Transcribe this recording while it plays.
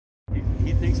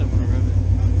He thinks I'm gonna rev it.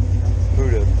 Who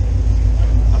does?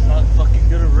 I'm not fucking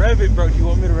gonna rev it, bro. Do you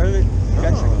want me to rev it? You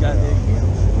got your goddamn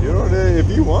camera. You don't. If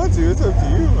you want to, it's up to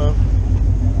you, man.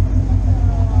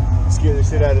 Scare the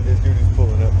shit out of this dude who's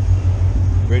pulling up.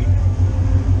 Ready?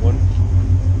 1,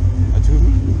 2,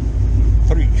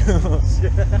 3.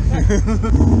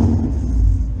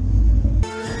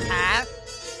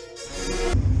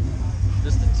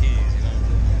 Just a tease, you know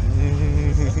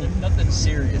what I'm saying? Nothing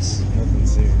serious. Nothing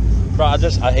serious. Bro,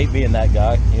 I hate being that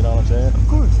guy, you know what I'm saying? Of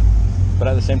course. But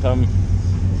at the same time,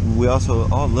 We also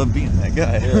all love being that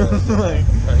guy. yeah, Like,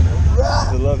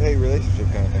 it's a love-hate relationship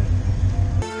kind of thing.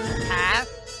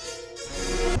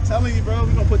 I'm telling you, bro,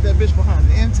 we gonna put that bitch behind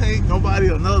the intake. Nobody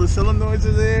will know the solenoids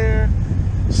are there.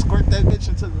 Squirt that bitch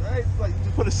into the right. Like,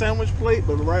 just put a sandwich plate,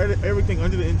 but right everything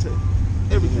under the intake.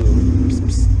 Everything. Psst,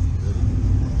 psst.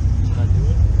 should I do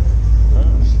it?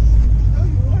 Hell,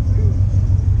 you want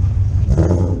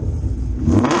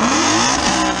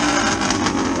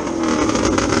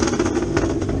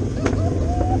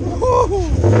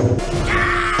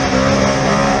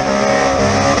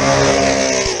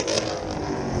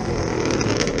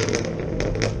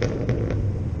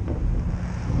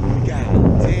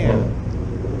God damn.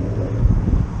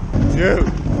 Dude,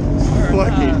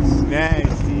 fucking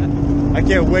nasty. I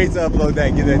can't wait to upload that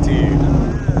and get that to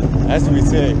you. That's what we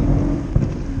say.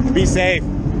 Be safe.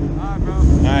 Alright, bro.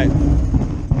 Alright.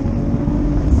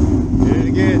 Did it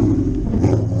again.